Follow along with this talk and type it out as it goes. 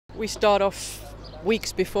We start off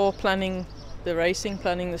weeks before planning the racing,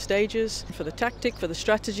 planning the stages, for the tactic, for the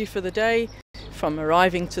strategy for the day, from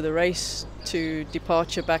arriving to the race to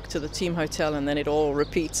departure back to the team hotel, and then it all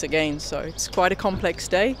repeats again. So it's quite a complex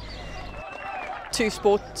day. Two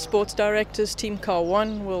sports directors. Team car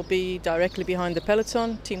 1 will be directly behind the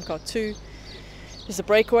peloton. Team car 2 is the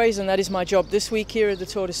breakaways, and that is my job this week here at the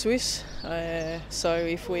Tour de Suisse. So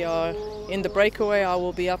if we are in the breakaway, I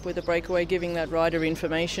will be up with the breakaway, giving that rider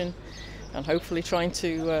information and hopefully trying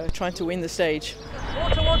to win the stage.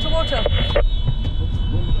 Water.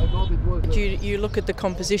 You look at the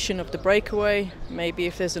composition of the breakaway. Maybe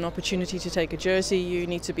if there's an opportunity to take a jersey, you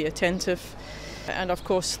need to be attentive. And of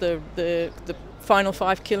course the final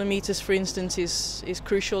 5 kilometers, for instance, is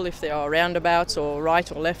crucial if there are roundabouts or right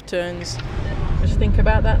or left turns. Just think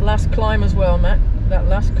about that last climb as well, Matt. That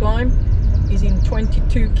last climb is in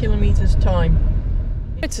 22 kilometers time.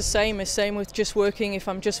 It's the same with just working. If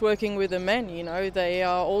I'm just working with the men, you know, they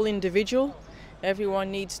are all individual. Everyone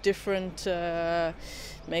needs different,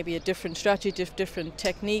 maybe a different strategy, different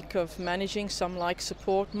technique of managing. Some like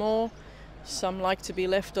support more, some like to be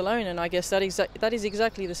left alone, and I guess that is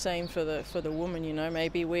exactly the same for the woman. You know,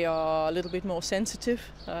 maybe we are a little bit more sensitive,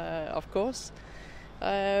 of course,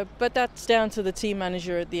 but that's down to the team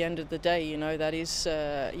manager at the end of the day. You know, that is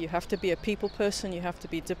you have to be a people person, you have to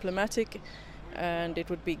be diplomatic, and it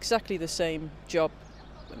would be exactly the same job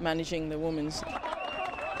managing the women's.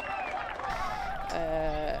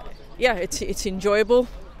 Yeah, it's enjoyable.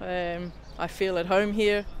 I feel at home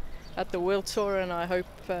here at the WorldTour, and I hope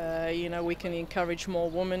you know, we can encourage more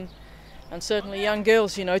women and certainly young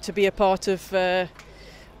girls, you know, to be a part of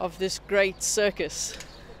this great circus.